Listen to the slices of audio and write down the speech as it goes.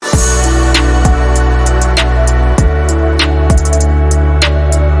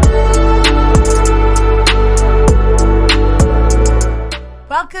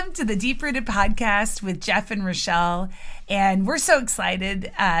to the Deep Rooted Podcast with Jeff and Rochelle. And we're so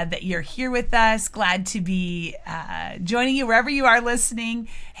excited that you're here with us. Glad to be joining you wherever you are listening.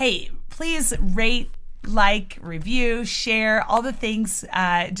 Hey, please rate, like, review, share, all the things.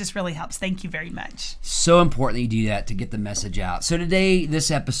 It just really helps. Thank you very much. So important that you do that to get the message out. So today,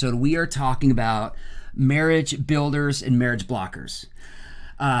 this episode, we are talking about marriage builders and marriage blockers.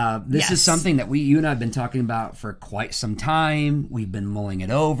 This is something that you and I have been talking about for quite some time. We've been mulling it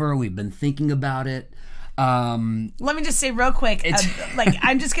over. We've been thinking about it. Let me just say real quick,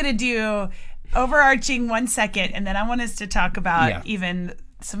 I'm just going to do overarching 1 second, and then I want us to talk about even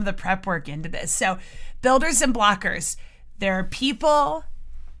some of the prep work into this. So builders and blockers, there are people,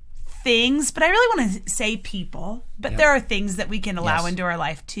 things, but I really want to say people, but there are things that we can allow into our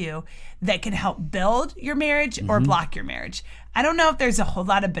life too that can help build your marriage or block your marriage. I don't know if there's a whole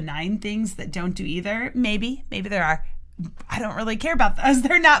lot of benign things that don't do either. Maybe there are. I don't really care about those.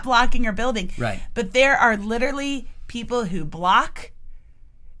 They're not blocking or building. Right. But there are literally people who block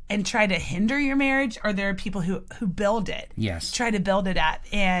and try to hinder your marriage, or there are people who build it. Yes. Try to build it at,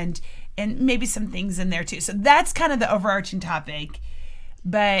 and maybe some things in there too. So that's kind of the overarching topic.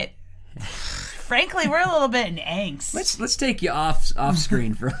 But frankly, we're a little bit in angst. Let's take you off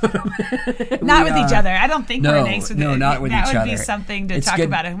screen for a little bit. Not with each other. I don't think we're in angst with not with each other. That would be something to talk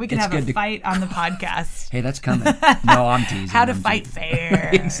about. We can have a fight on the podcast. Hey, that's coming. No, I'm teasing. How to fight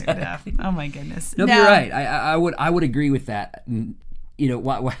fair. Exactly. Oh my goodness. No, you're right. I would agree with that. You know,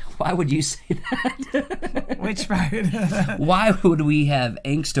 why would you say that? Which part? Why would we have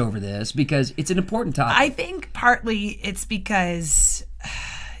angst over this? Because it's an important topic. I think partly it's because,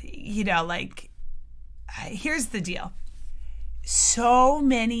 here's the deal. So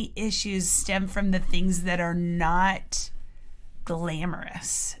many issues stem from the things that are not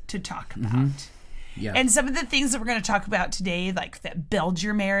glamorous to talk about. Yeah. And some of the things that we're going to talk about today, like that build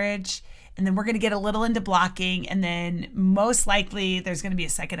your marriage, and then we're going to get a little into blocking, and then most likely there's going to be a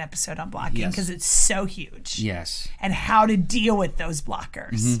second episode on blocking because it's so huge. Yes. And how to deal with those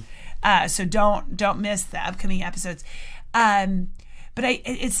blockers. So don't miss the upcoming episodes. But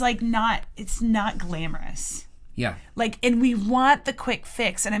it's not glamorous. Yeah. And we want the quick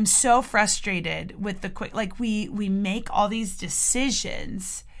fix, and I'm so frustrated with the quick, we make all these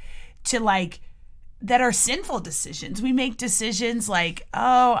decisions that are sinful decisions. We make decisions like,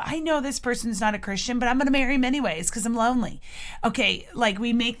 oh, I know this person's not a Christian, but I'm going to marry him anyways because I'm lonely. Okay,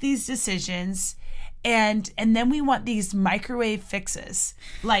 we make these decisions, and then we want these microwave fixes.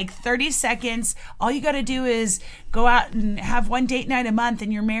 30 seconds, all you got to do is go out and have one date night a month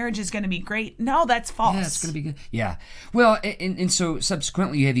and your marriage is going to be great. No, that's false. Yeah, it's going to be good. Yeah. Well, and so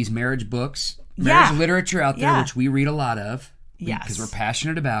subsequently you have these marriage books, marriage literature out there, which we read a lot of. Yes. Because we're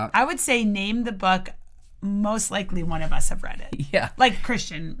passionate about. I would say name the book. Most likely one of us have read it. Yeah.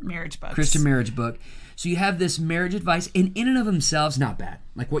 Christian marriage books. Christian marriage book. So you have this marriage advice, and in and of themselves, not bad.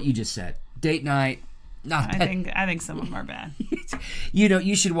 Like what you just said. Date night, not bad. I think some of them are bad.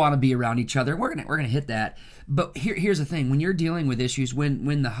 You should want to be around each other. We're gonna hit that. But here's the thing. When you're dealing with issues,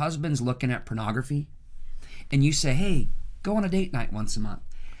 when the husband's looking at pornography, and you say, hey, go on a date night once a month.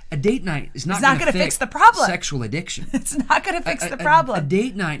 A date night is not going to fix the problem. Sexual addiction. It's not going to fix the problem. A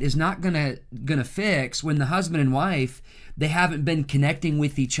date night is not going to fix when the husband and wife, they haven't been connecting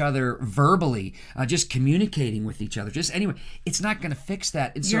with each other verbally, just communicating with each other. Just anyway, it's not going to fix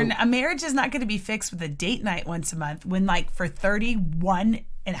that. And a marriage is not going to be fixed with a date night once a month when for 31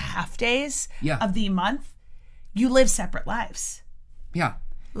 and a half days of the month, you live separate lives. Yeah.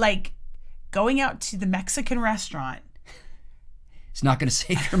 Going out to the Mexican restaurant. It's not going to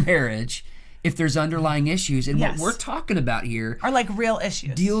save your marriage if there's underlying issues. And what we're talking about here are real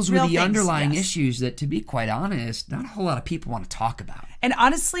issues. Deals with the underlying issues that, to be quite honest, not a whole lot of people want to talk about. And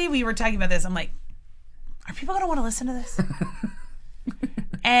honestly, we were talking about this. I'm like, are people going to want to listen to this?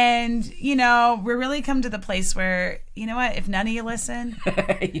 And, we're really come to the place where, you know what, if none of you listen,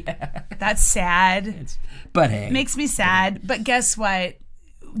 that's sad. But hey. It makes me sad. But guess what?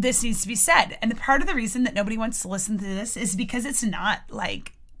 This needs to be said. And part of the reason that nobody wants to listen to this is because it's not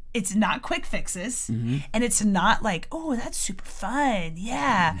quick fixes. And it's not oh, that's super fun.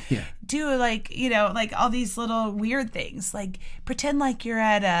 Yeah. Do all these little weird things. Pretend you're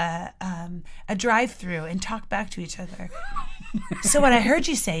at a drive-through and talk back to each other. So what I heard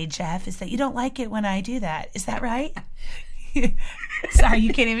you say, Jeff, is that you don't like it when I do that. Is that right? Sorry,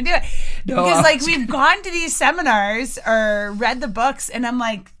 you can't even do it. No, because we've gone to these seminars or read the books, and I'm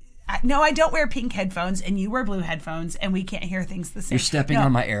like, no, I don't wear pink headphones, and you wear blue headphones, and we can't hear things the same. You're stepping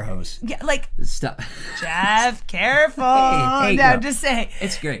on my air hose. Yeah, stop. Jeff, careful. Hey, no, no. Just say.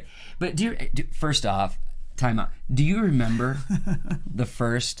 It's great. But first off, time out. Do you remember the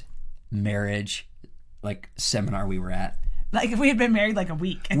first marriage like seminar we were at. Like we had been married like a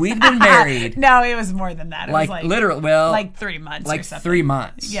week. We'd been married. No, it was more than that. It like was literally, well, like 3 months. Like or something. 3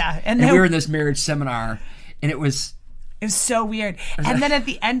 months. Yeah, and we were in this marriage seminar, and it was so weird. And then at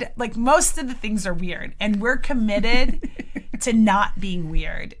the end, like most of the things are weird, and we're committed to not being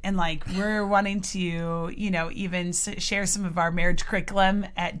weird, and like we're wanting to, even share some of our marriage curriculum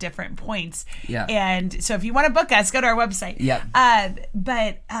at different points. Yeah. And so if you want to book us, go to our website. Yeah.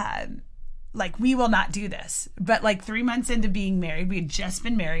 Like we will not do this. But like 3 months into being married, we had just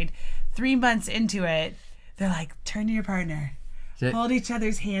been married. 3 months into it, they're like, turn to your partner. Hold each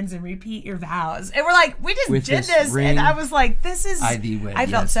other's hands and repeat your vows. And we're like, we just did this. And I was like, this is... I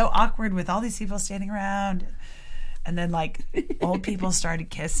felt so awkward with all these people standing around. And then like old people started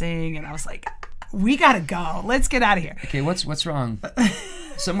kissing. And I was like, we got to go. Let's get out of here. Okay, what's wrong?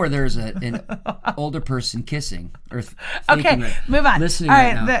 Somewhere there's an older person kissing. Okay, move on. Listening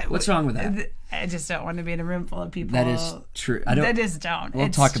now. What's wrong with that? I just don't want to be in a room full of people. That is true. I just don't. We'll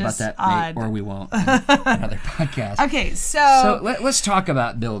talk about that, or we won't. Another podcast. Okay, so let's talk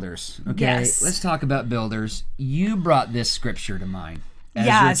about builders. Okay, yes. Let's talk about builders. You brought this scripture to mind.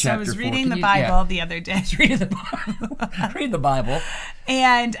 So I was reading the Bible the other day. Reading the Bible.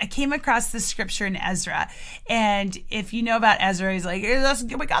 And I came across this scripture in Ezra. And if you know about Ezra, he's like,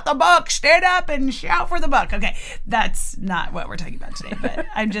 we got the book. Stand up and shout for the book. Okay, that's not what we're talking about today. But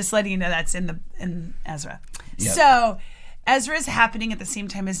I'm just letting you know that's in Ezra. Yep. So Ezra is happening at the same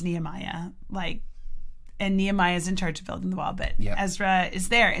time as Nehemiah. And Nehemiah is in charge of building the wall. But Ezra is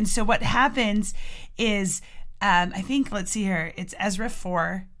there. And so what happens is... I think, let's see here, it's Ezra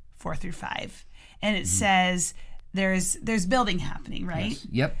 4:4-5. And it says there's building happening, right? Yes.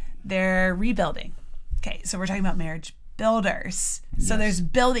 Yep. They're rebuilding. Okay, so we're talking about marriage builders. Yes. So there's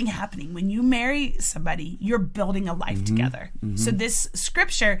building happening. When you marry somebody, you're building a life together. Mm-hmm. So this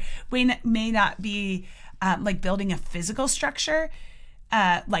scripture may not be like building a physical structure.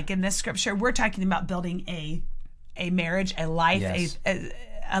 Like in this scripture, we're talking about building a marriage, a life, yes.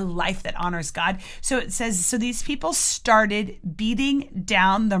 a life that honors God. So it says, so these people started beating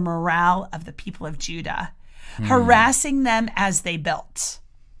down the morale of the people of Judah, harassing them as they built.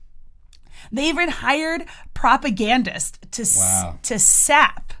 They even hired propagandists to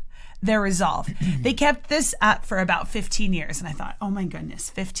sap their resolve. They kept this up for about 15 years. And I thought, oh my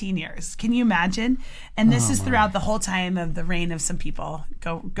goodness, 15 years. Can you imagine? And this is throughout the whole time of the reign of some people.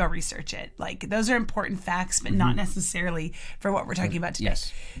 Go research it. Like those are important facts, but not necessarily for what we're talking about today.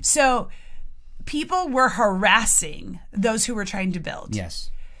 Yes. So people were harassing those who were trying to build. Yes.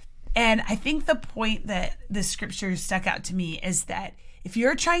 And I think the point that the scripture stuck out to me is that if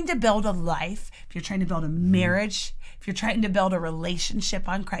you're trying to build a life, if you're trying to build a marriage, if you're trying to build a relationship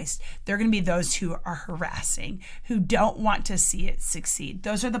on Christ, there are going to be those who are harassing, who don't want to see it succeed.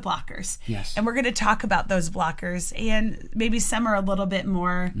 Those are the blockers. Yes. And we're going to talk about those blockers, and maybe some are a little bit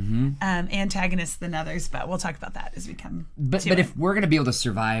more antagonists than others, but we'll talk about that as we come But if we're going to be able to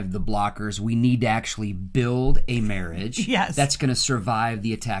survive the blockers, we need to actually build a marriage that's going to survive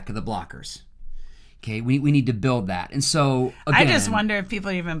the attack of the blockers. Okay, we need to build that. And so, again, I just wonder if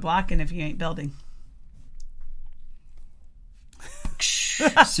people are even blocking if you ain't building.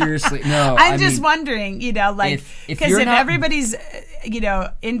 Seriously, no. I'm just wondering, because if everybody's,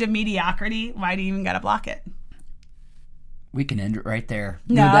 into mediocrity, why do you even got to block it? We can end it right there.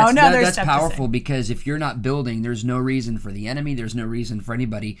 That's powerful, because if you're not building, there's no reason for the enemy. There's no reason for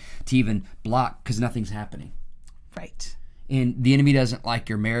anybody to even block, because nothing's happening. Right. And the enemy doesn't like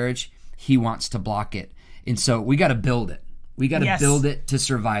your marriage. He wants to block it. And so we got to build it. We got to build it to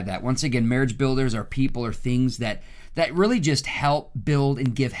survive that. Once again, marriage builders are people or things that really just help build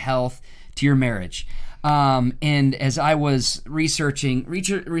and give health to your marriage. And as I was researching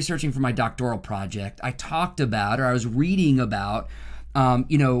for my doctoral project, I was reading about,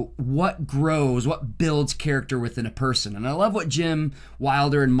 what grows, what builds character within a person. And I love what Jim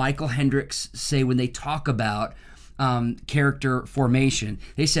Wilder and Michael Hendricks say when they talk about character formation.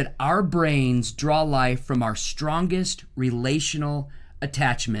 They said, our brains draw life from our strongest relational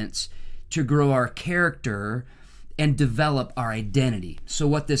attachments to grow our character and develop our identity. So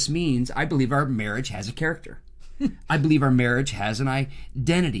what this means, I believe our marriage has a character. I believe our marriage has an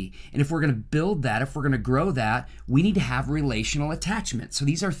identity. And if we're going to build that, if we're going to grow that, we need to have relational attachment. So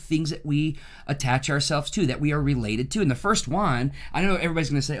these are things that we attach ourselves to, that we are related to. And the first one, I know everybody's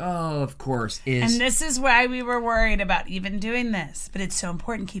going to say, oh, of course, is... And this is why we were worried about even doing this. But it's so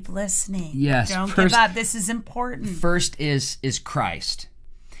important. Keep listening. Yes. Don't give up. This is important. First is Christ.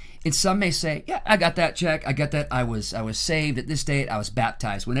 And some may say, yeah, I got that check. I got that. I was saved at this date. I was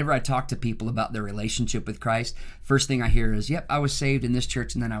baptized. Whenever I talk to people about their relationship with Christ, first thing I hear is, yep, I was saved in this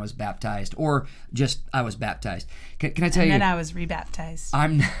church and then I was baptized, or just I was baptized. Can I tell you? And then I was rebaptized.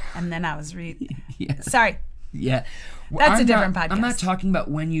 And then I was yeah. Sorry. Yeah. Well, that's a different podcast. I'm not talking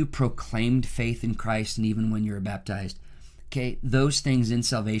about when you proclaimed faith in Christ and even when you were baptized. Okay, those things in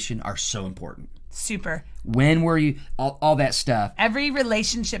salvation are so important. Super. When were you, all that stuff. Every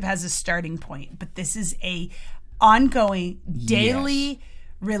relationship has a starting point, but this is a ongoing, daily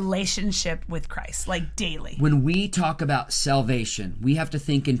relationship with Christ, like daily. When we talk about salvation, we have to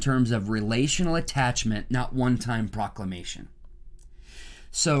think in terms of relational attachment, not one-time proclamation.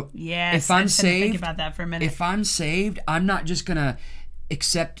 So yes, if I'm saved, think about that for a minute. If I'm saved, I'm not just going to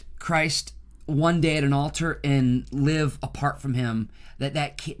accept Christ one day at an altar and live apart from him.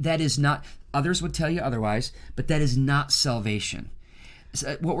 That is not, others would tell you otherwise, but that is not salvation.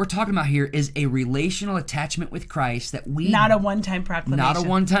 So what we're talking about here is a relational attachment with Christ that we not a one-time proclamation. Not a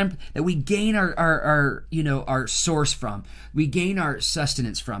one-time that we gain our source from. We gain our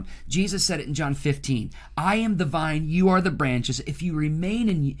sustenance from. Jesus said it in John 15. I am the vine, you are the branches. If you remain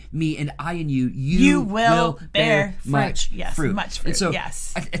in me and I in you, you will bear much fruit. Yes, much fruit. And so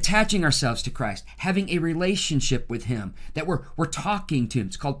yes. Attaching ourselves to Christ, having a relationship with him, that we're talking to him.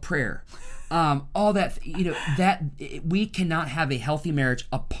 It's called prayer. All that, that we cannot have a healthy marriage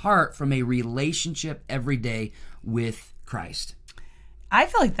apart from a relationship every day with Christ. I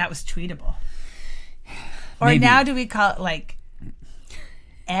feel like that was tweetable. Or Maybe. Now do we call it like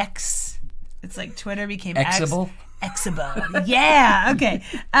X? It's like Twitter became Xable? Xable. Yeah. Okay.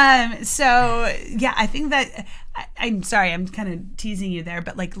 So yeah, I think that I'm sorry, I'm kind of teasing you there,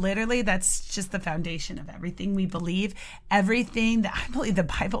 but like literally that's just the foundation of everything we believe, everything that I believe the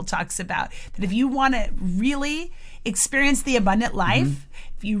Bible talks about. That if you want to really experience the abundant life,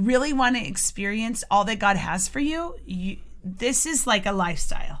 if you really want to experience all that God has for you, this is like a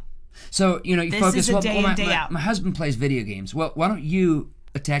lifestyle. So, you this focus, is a day in, day out. My husband plays video games. Well, why don't you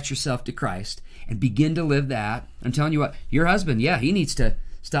attach yourself to Christ and begin to live that? I'm telling you what, your husband, he needs to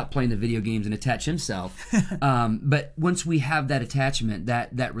stop playing the video games and attach himself. But once we have that attachment,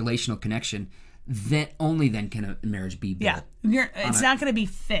 that relational connection, then can a marriage be built. Yeah, it's not going to be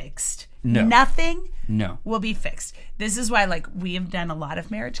fixed. No. Nothing No. will be fixed. This is why we have done a lot of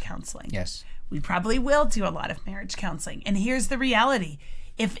marriage counseling. Yes. We probably will do a lot of marriage counseling. And here's the reality.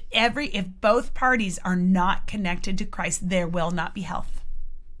 If both parties are not connected to Christ, there will not be health.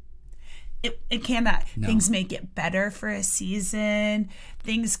 It cannot. No. Things may get better for a season.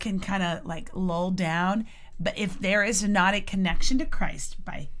 Things can kind of lull down. But if there is not a connection to Christ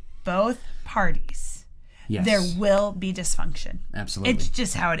by both parties, there will be dysfunction. Absolutely. It's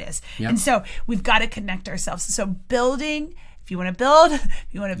just how it is. Yep. And so we've got to connect ourselves. So building... If you want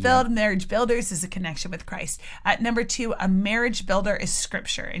to build marriage builders is a connection with Christ. Number 2, a marriage builder is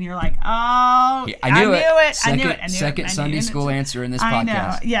Scripture. And you're like, I knew it. Second Sunday school answer in this podcast. I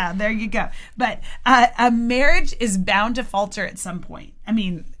know. Yeah, there you go. But a marriage is bound to falter at some point. I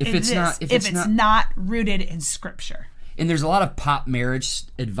mean, if it's not rooted in Scripture. And there's a lot of pop marriage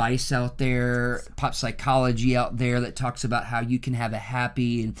advice out there, pop psychology out there that talks about how you can have a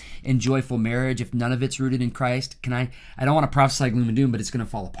happy and joyful marriage if none of it's rooted in Christ. I don't want to prophesy gloom and doom, but it's going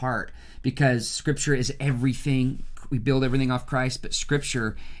to fall apart because Scripture is everything. We build everything off Christ, but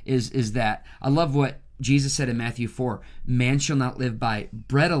Scripture is that. I love what Jesus said in Matthew 4, man shall not live by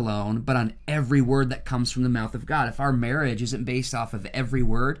bread alone, but on every word that comes from the mouth of God. If our marriage isn't based off of every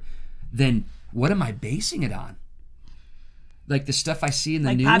word, then what am I basing it on? Like the stuff I see in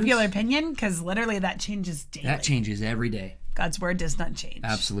the news? Popular opinion? Because literally that changes daily. That changes every day. God's word does not change.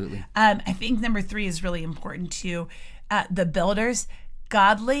 Absolutely. I think number 3 is really important too. The builders,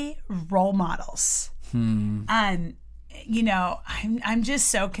 godly role models. I'm just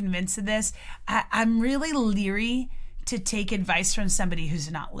so convinced of this. I'm really leery to take advice from somebody who's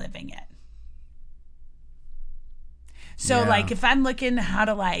not living it. So if I'm looking how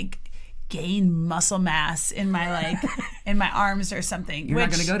to gain muscle mass in my in my arms or something. You're not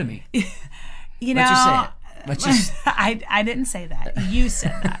going to go to me. Let's just say it. Let's just. I didn't say that. You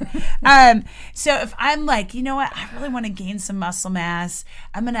said that. So if I'm you know what, I really want to gain some muscle mass,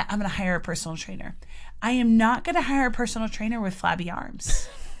 I'm gonna hire a personal trainer. I am not gonna hire a personal trainer with flabby arms.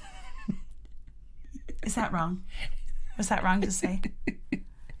 Is that wrong? Was that wrong to say?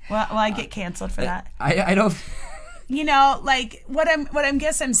 Will I get canceled for that? I don't. What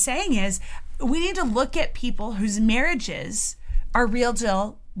I'm saying is we need to look at people whose marriages are real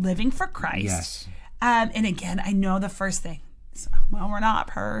deal living for Christ. Yes. And again, I know the first thing, Well, we're not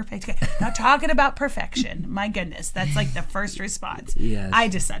perfect. Okay. Not talking about perfection. My goodness, that's like the first response. Yes. I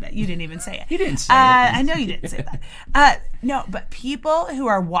just said it. You didn't even say it. You didn't say it. I know you didn't say that. No, but people who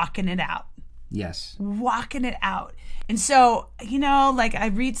are walking it out. Yes. Walking it out. And so, like I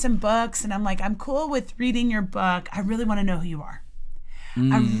read some books and I'm like, I'm cool with reading your book. I really want to know who you are.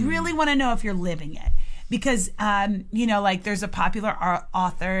 I really want to know if you're living it. Because, like there's a popular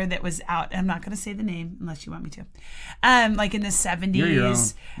author that was out. I'm not going to say the name unless you want me to. Like in the 70s. You're your own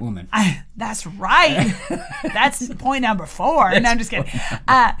woman. That's right. That's point number 4. No, I'm just kidding.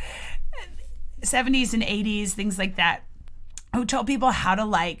 70s and 80s, things like that. Who told people how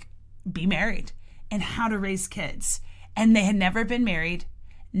to be married and how to raise kids. And they had never been married,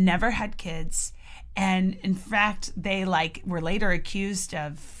 never had kids. And in fact, they were later accused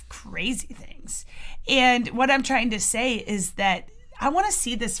of crazy things. And what I'm trying to say is that I want to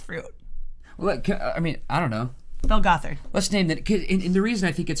see this fruit. Well, I don't know. Bill Gothard. Let's name that. And the reason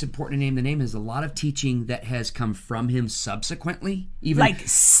I think it's important to name the name is a lot of teaching that has come from him subsequently. Even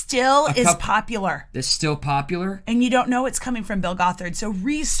still is popular. That's still popular. And you don't know it's coming from Bill Gothard. So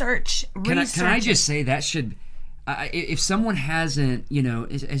research. Can I just say that should... if someone hasn't,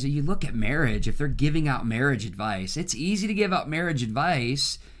 as you look at marriage, if they're giving out marriage advice, it's easy to give out marriage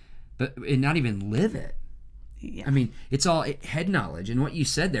advice, and not even live it. Yeah. I mean, it's all head knowledge. And what you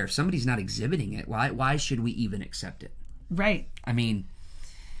said there, if somebody's not exhibiting it, why should we even accept it? Right. I mean,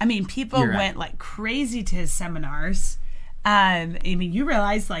 people went like crazy to his seminars. You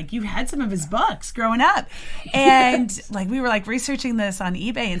realize you had some of his books growing up, and we were researching this on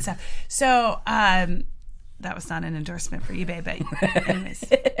eBay and stuff. So, that was not an endorsement for eBay, but anyways,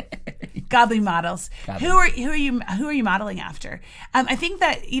 godly models. Who are you modeling after? I think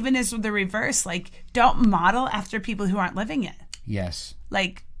that even as the reverse, don't model after people who aren't living it. Yes.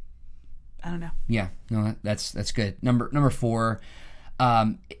 I don't know. Yeah, no, that's good. Number 4,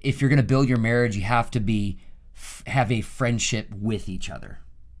 if you're going to build your marriage, you have to have a friendship with each other.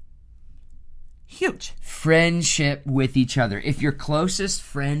 Huge. Friendship with each other. If your closest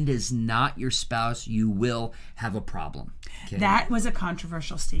friend is not your spouse, you will have a problem. Okay? That was a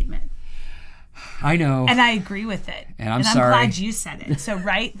controversial statement. I know. And I agree with it. And I'm sorry. I'm glad you said it. So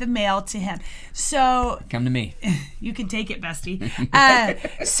write the mail to him. So come to me. You can take it, bestie.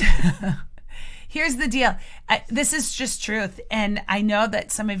 So here's the deal. This is just truth. And I know that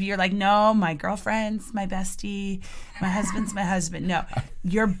some of you are like, no, my girlfriend's my bestie. My husband's my husband. No,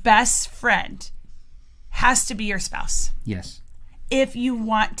 your best friend has to be your spouse. Yes. If you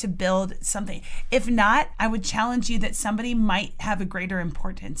want to build something. If not, I would challenge you that somebody might have a greater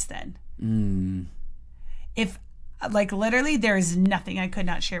importance then. If, literally, there is nothing I could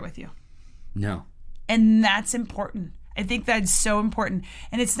not share with you. No. And that's important. I think that's so important.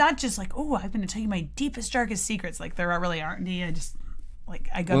 And it's not just I'm going to tell you my deepest, darkest secrets. There really aren't any. I just,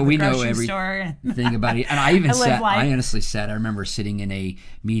 I go to the grocery store. Thing about it. And I even I remember sitting in a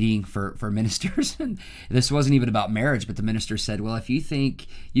meeting for ministers, and this wasn't even about marriage, but the minister said, well, if you think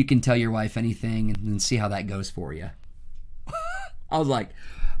you can tell your wife anything and see how that goes for you. I was like,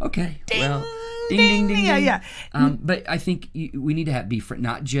 okay, ding, well, ding, ding. Yeah. But I think we need to be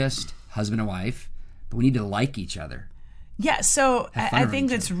not just husband and wife, but we need to like each other. Yeah, so I think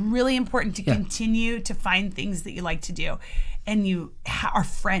that's really important to continue to find things that you like to do. And you are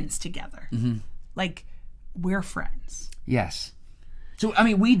friends together. Mm-hmm. We're friends. Yes. So,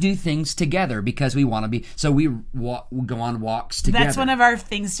 we do things together because we want to be. So we go on walks together. That's one of our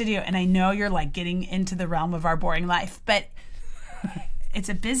things to do. And I know you're getting into the realm of our boring life. But it's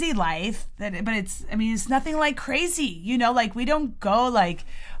a busy life. But it's nothing crazy. We don't go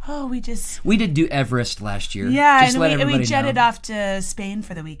we did do Everest last year. Yeah, and we jetted off to Spain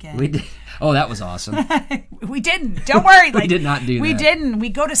for the weekend. We did. Oh, that was awesome. We didn't. Don't worry. We did not do that. We didn't. We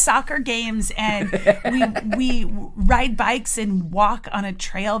go to soccer games and we ride bikes and walk on a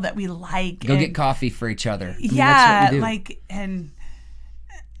trail that we like. Go get coffee for each other. Yeah, that's what we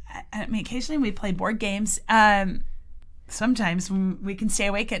do. Occasionally we play board games. Sometimes we can stay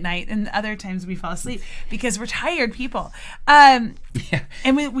awake at night, and other times we fall asleep because we're tired people. And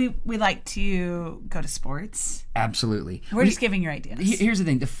we like to go to sports. Absolutely. We're just giving your ideas. Here's the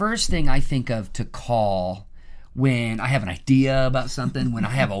thing. The first thing I think of to call when I have an idea about something, when I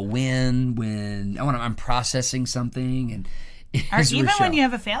have a win, when I'm processing something, and or even when you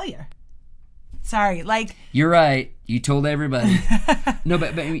have a failure. Sorry, you're right. You told everybody. No,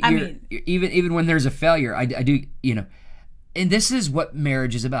 but even when there's a failure, I do. And this is what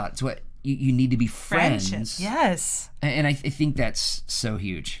marriage is about. It's what you need to be friends. Friendship, yes. And I think that's so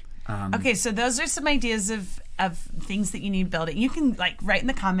huge. Okay, so those are some ideas of of things that you need building. You can like write in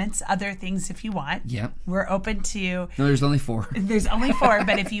the comments other things if you want. Yep. We're open to. No, there's only 4. There's only 4,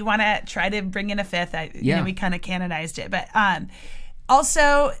 but if you want to try to bring in a 5th, you know, we kind of canonized it. But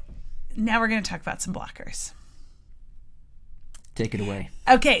also, now we're going to talk about some blockers. Take it away.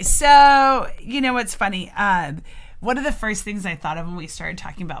 Okay, so you know what's funny? One of the first things I thought of when we started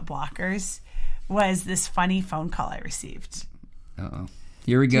talking about blockers was this funny phone call I received. Uh-oh.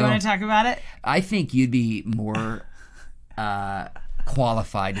 Here we go. Do you want to talk about it? I think you'd be more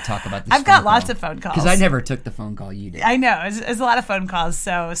qualified to talk about this. I've got lots of phone calls. Because I never took the phone call you did. I know. It's a lot of phone calls,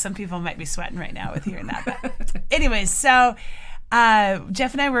 so some people might be sweating right now with hearing that. But anyways, so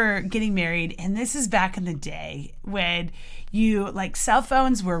Jeff and I were getting married, and this is back in the day when cell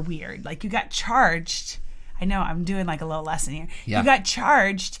phones were weird. Like, you got charged. I know, I'm doing like a little lesson here. Yeah. You got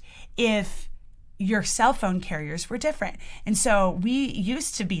charged if your cell phone carriers were different. And so we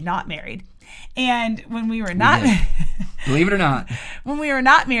used to be not married. And when we were not, believe it or not, when we were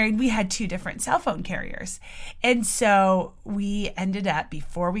not married, we had 2 different cell phone carriers. And so we ended up,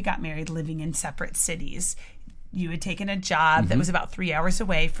 before we got married, living in separate cities. You had taken a job that was about 3 hours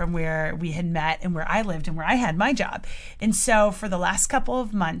away from where we had met and where I lived and where I had my job. And so for the last couple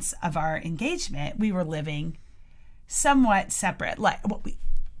of months of our engagement, we were living somewhat separate.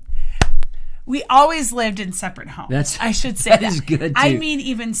 We always lived in separate homes. I should say that. Is good too. I mean,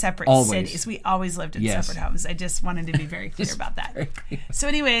 even separate cities. We always lived in separate homes. I just wanted to be very clear about that. So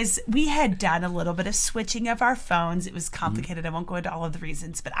anyways, we had done a little bit of switching of our phones. It was complicated. I won't go into all of the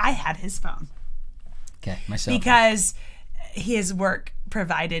reasons, but I had his phone. Okay, myself. Because his work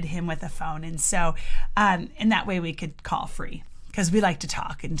provided him with a phone. And so, and that way we could call free. Because we like to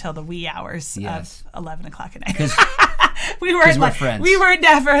talk until the wee hours of 11 o'clock at night. we're friends. We were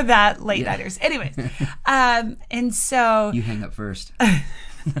never that late nighters. Anyways, and so... You hang up first.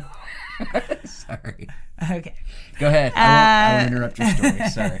 Sorry. Okay. Go ahead. I won't interrupt your story.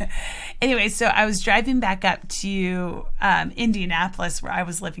 Sorry. Anyway, so I was driving back up to Indianapolis, where I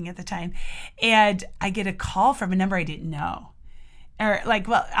was living at the time, and I get a call from a number I didn't know.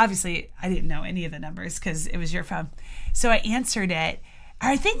 Obviously, I didn't know any of the numbers because it was your phone. So I answered it.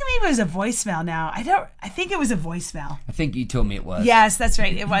 I think maybe it was a voicemail now. I think it was a voicemail. I think you told me it was. Yes, that's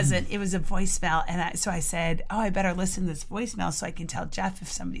right. It wasn't. It was a voicemail. And so I said, I better listen to this voicemail so I can tell Jeff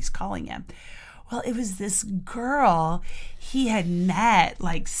if somebody's calling him. Well, it was this girl he had met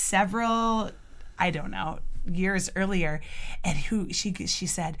like several, years earlier. And she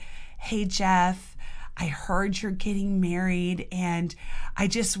said, "Hey, Jeff, I heard you're getting married and I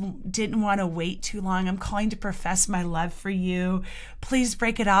just didn't want to wait too long. I'm calling to profess my love for you. Please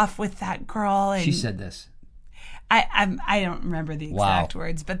break it off with that girl." And she said this. I don't remember the exact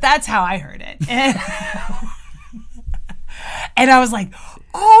words, but that's how I heard it. And I was like,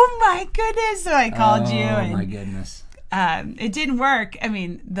 "Oh my goodness." So I called you. Oh my goodness. It didn't work. I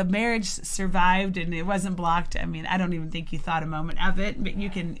mean, the marriage survived and it wasn't blocked. I mean, I don't even think you thought a moment of it, but you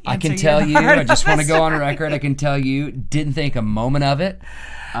can answer. I can tell you, I just want to go on record. I can tell you, didn't think a moment of it.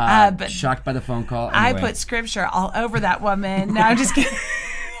 But shocked by the phone call. Anyway. I put scripture all over that woman. No, I'm just kidding.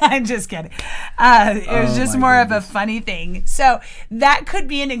 I'm just kidding. It was just more of a funny thing. So that could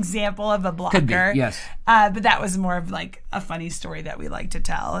be an example of a blocker. Could be, yes. But that was more of like a funny story that we like to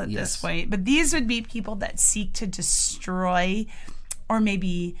tell at this point. But these would be people that seek to destroy, or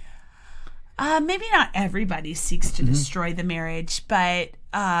maybe not everybody seeks to destroy the marriage, but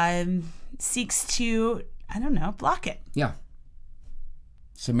seeks to, block it. Yeah.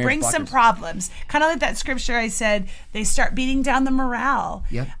 Bring some problems. Kind of like that scripture I said, they start beating down the morale.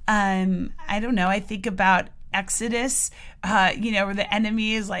 Yep. I don't know. I think about Exodus, where the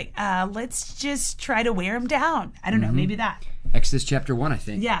enemy is like, let's just try to wear him down. I don't know. Maybe that. Exodus chapter 1, I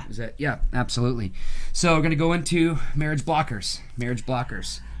think. Yeah. Is that? Yeah, absolutely. So we're going to go into marriage blockers. Marriage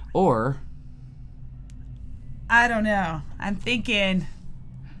blockers. Or. I don't know. I'm thinking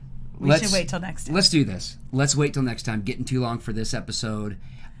we should wait till next time. Let's do this. Let's wait till next time. Getting too long for this episode.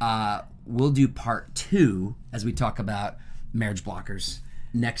 We'll do part 2 as we talk about marriage blockers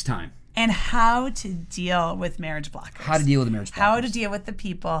next time. And how to deal with marriage blockers. How to deal with the marriage blockers. How to deal with the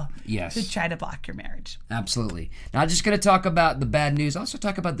people who try to block your marriage. Absolutely. Not just going to talk about the bad news, also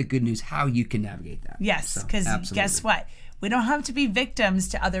talk about the good news, how you can navigate that. Yes, because guess what? We don't have to be victims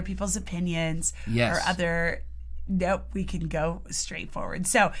to other people's opinions or other... Nope, we can go straight forward.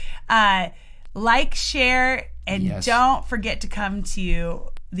 So, like, share, and don't forget to come to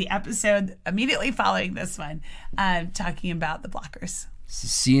the episode immediately following this one, talking about the blockers.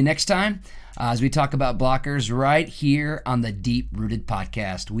 See you next time as we talk about blockers right here on the Deep Rooted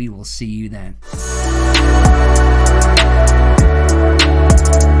Podcast. We will see you then.